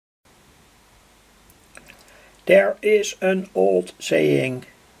There is an old saying,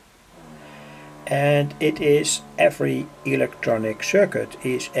 and it is every electronic circuit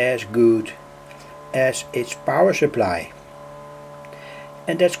is as good as its power supply.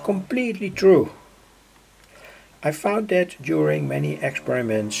 And that's completely true. I found that during many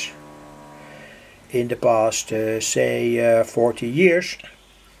experiments in the past, say 40 years.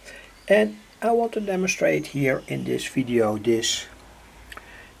 And I want to demonstrate here in this video this,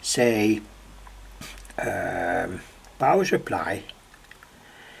 say, power supply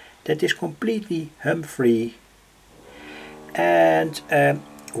that is completely hum-free and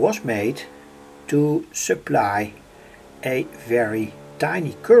was made to supply a very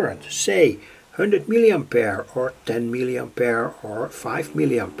tiny current, say 100 milliampere or 10 milliampere or 5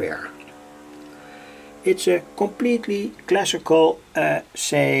 milliampere. It's a completely classical,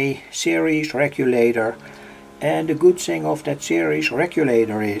 say, series regulator, and the good thing of that series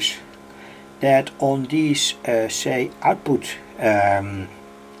regulator is that on these, say, output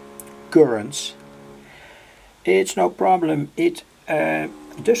currents, it's no problem. It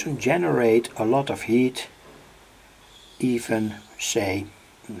doesn't generate a lot of heat, even, say,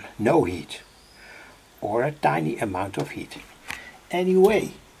 no heat, or a tiny amount of heat.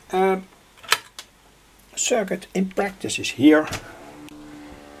 Anyway, circuit in practice is here.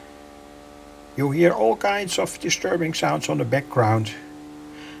 You hear all kinds of disturbing sounds on the background.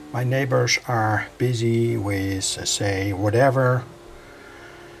 My neighbors are busy with, say, whatever,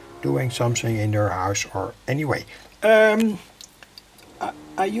 doing something in their house, or anyway. I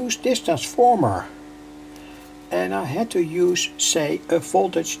used this transformer, and I had to use, say, a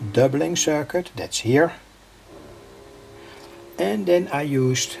voltage doubling circuit, that's here. And then I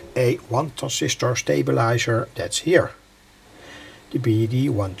used a 1 transistor stabilizer, that's here, the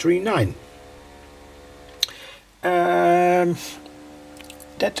BD139.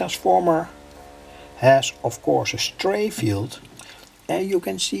 That transformer has, of course, a stray field, and you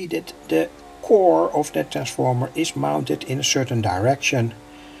can see that the core of that transformer is mounted in a certain direction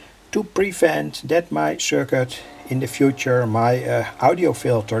to prevent that my circuit in the future, my audio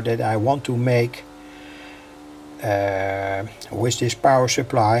filter that I want to make with this power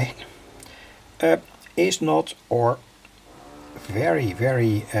supply, is not, or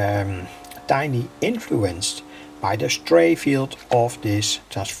very tiny, influenced by the stray field of this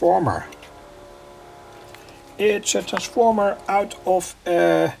transformer. It's a transformer out of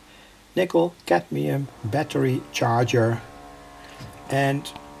a nickel cadmium battery charger, and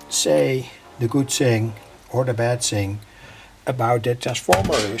say the good thing or the bad thing about that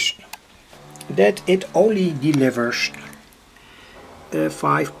transformer is that it only delivers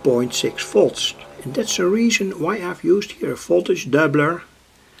 5.6 volts, and that's the reason why I've used here a voltage doubler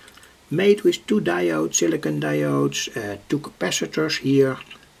made with 2 diodes, silicon diodes, 2 capacitors here,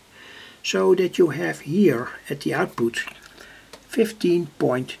 so that you have here at the output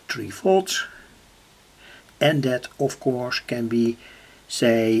 15.3 volts, and that of course can be,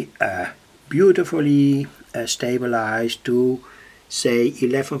 say, beautifully stabilized to, say,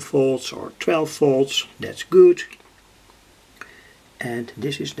 11 volts or 12 volts. That's good. And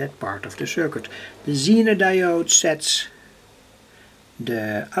this is that part of the circuit. The Zener diode sets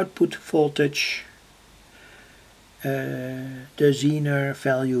the output voltage. The Zener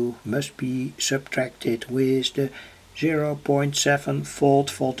value must be subtracted with the 0.7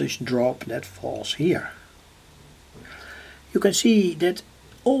 volt voltage drop that falls here. You can see that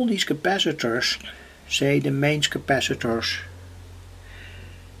all these capacitors, say the mains capacitors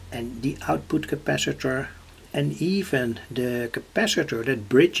and the output capacitor, and even the capacitor that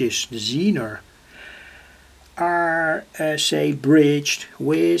bridges the Zener, are, say, bridged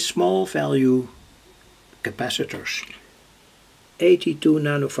with small value capacitors. 82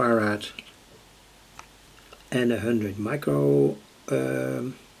 nanofarad and 100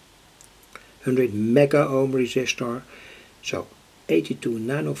 mega ohm resistor. So 82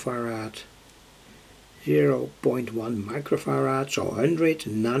 nanofarad, 0.1 microfarad, so 100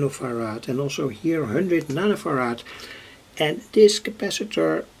 nanofarad, and also here 100 nanofarad. And this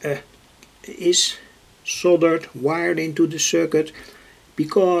capacitor is soldered, wired into the circuit,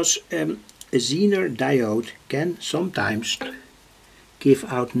 because a Zener diode can sometimes give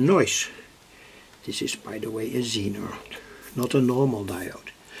out noise. This is, by the way, a Zener, not a normal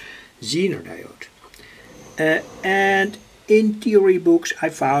diode. Zener diode. And in theory books I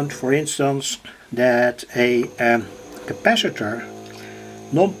found, for instance, that a capacitor,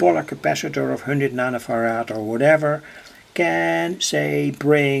 non-polar capacitor of 100 nanofarad or whatever, can, say,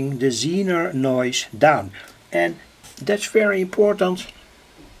 bring the Zener noise down. And that's very important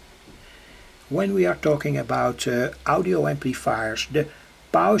when we are talking about audio amplifiers. The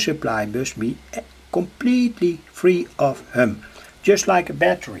power supply must be completely free of hum, just like a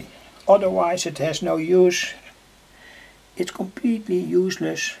battery. Otherwise it has no use. It's completely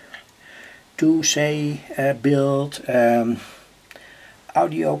useless to say build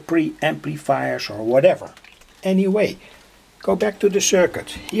audio preamplifiers or whatever. Anyway, go back to the circuit.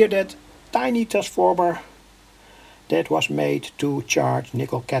 Here that tiny transformer that was made to charge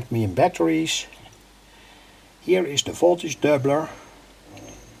nickel-cadmium batteries. Here is the voltage doubler,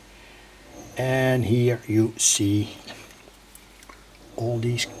 and here you see all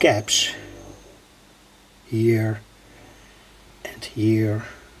these caps here and here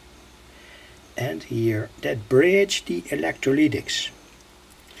and here that bridge the electrolytics,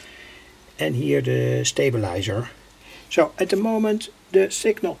 and here the stabilizer. So at the moment the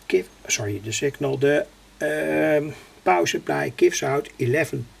power supply gives out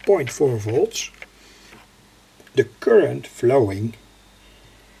 11.4 volts. The current flowing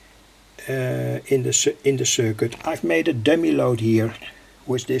in the circuit, I've made a dummy load here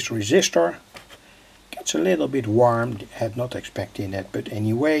with this resistor. Gets a little bit warm, had not expected that, but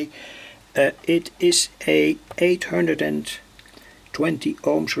anyway, it is a 820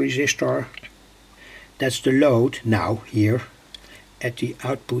 ohms resistor. That's the load now here at the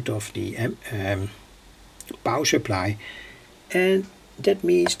output of the power supply, and that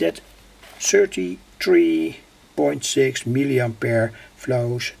means that 33.6 milliampere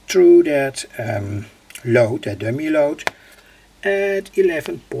flows through that load, that dummy load, at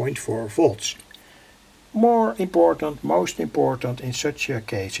 11.4 volts. More important, most important in such a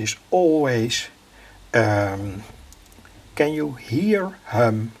case is always can you hear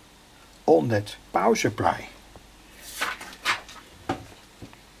hum on that power supply.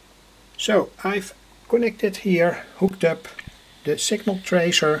 So I've connected here, hooked up the signal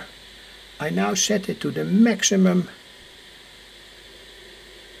tracer. I now set it to the maximum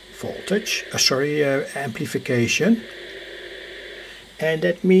voltage, amplification, and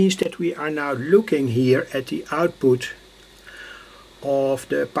that means that we are now looking here at the output of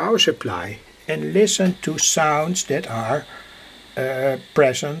the power supply and listen to sounds that are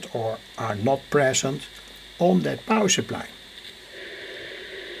present or are not present on that power supply.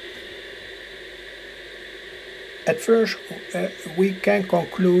 At first we can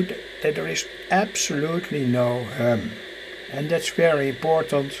conclude that there is absolutely no hum, and that's very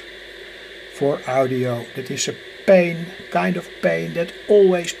important for audio. That is a pain, kind of pain that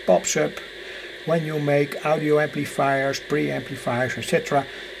always pops up when you make audio amplifiers, preamplifiers, etc.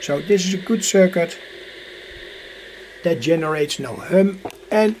 So this is a good circuit that generates no hum,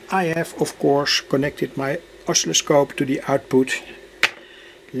 and I have of course connected my oscilloscope to the output.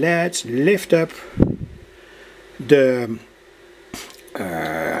 Let's lift up the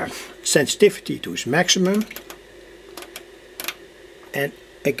sensitivity to its maximum, and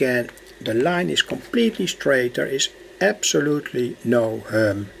again the line is completely straight. There is absolutely no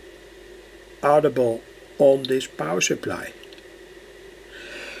hum audible on this power supply.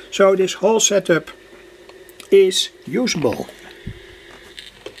 So this whole setup is usable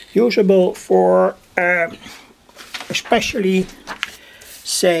for especially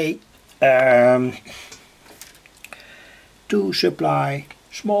say to supply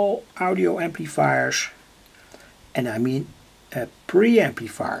small audio amplifiers, and I mean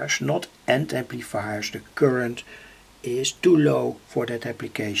preamplifiers, not end amplifiers. The current is too low for that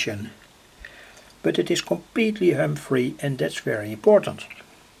application, but it is completely hum free, and that's very important.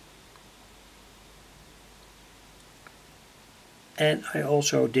 And I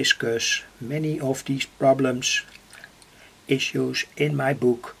also discuss many of these problems, issues in my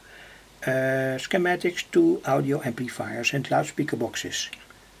book, Schematics to Audio Amplifiers and Loudspeaker Boxes.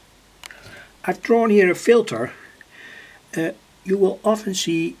 I've drawn here a filter. You will often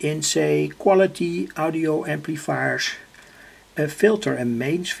see in, say, quality audio amplifiers a filter, a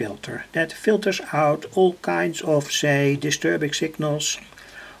mains filter, that filters out all kinds of, say, disturbing signals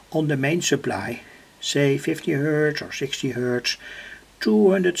on the main supply, say 50 Hz or 60 Hz,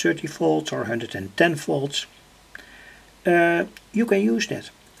 230 volts or 110 volts. You can use that.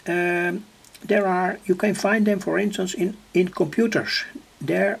 You can find them, for instance, in computers.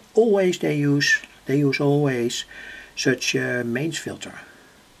 They use always such a mains filter.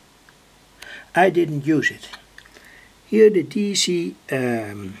 I didn't use it. Here the DC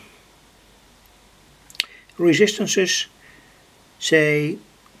resistances, say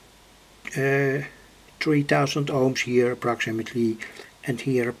 3000 ohms here approximately, and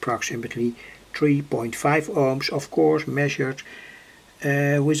here approximately 3.5 ohms, of course measured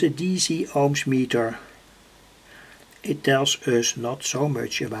with a DC ohms meter. It tells us not so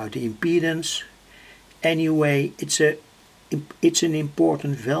much about the impedance. Anyway, it's an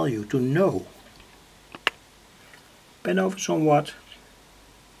important value to know. Bend over somewhat.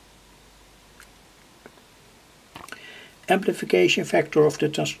 Amplification factor of the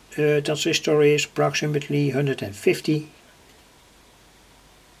transistor is approximately 150.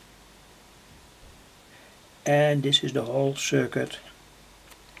 And this is the whole circuit.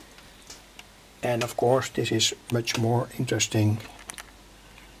 And of course this is much more interesting.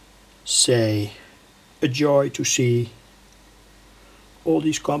 Say, a joy to see all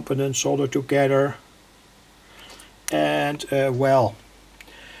these components soldered together. And well,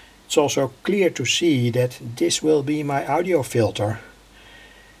 it's also clear to see that this will be my audio filter.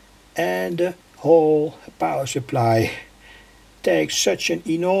 And the whole power supply takes such an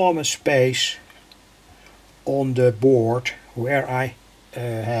enormous space on the board where I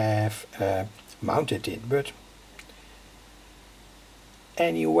have mounted it. But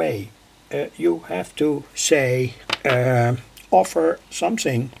anyway, you have to say offer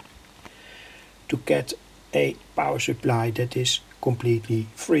something to get a power supply that is completely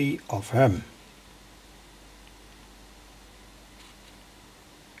free of hum.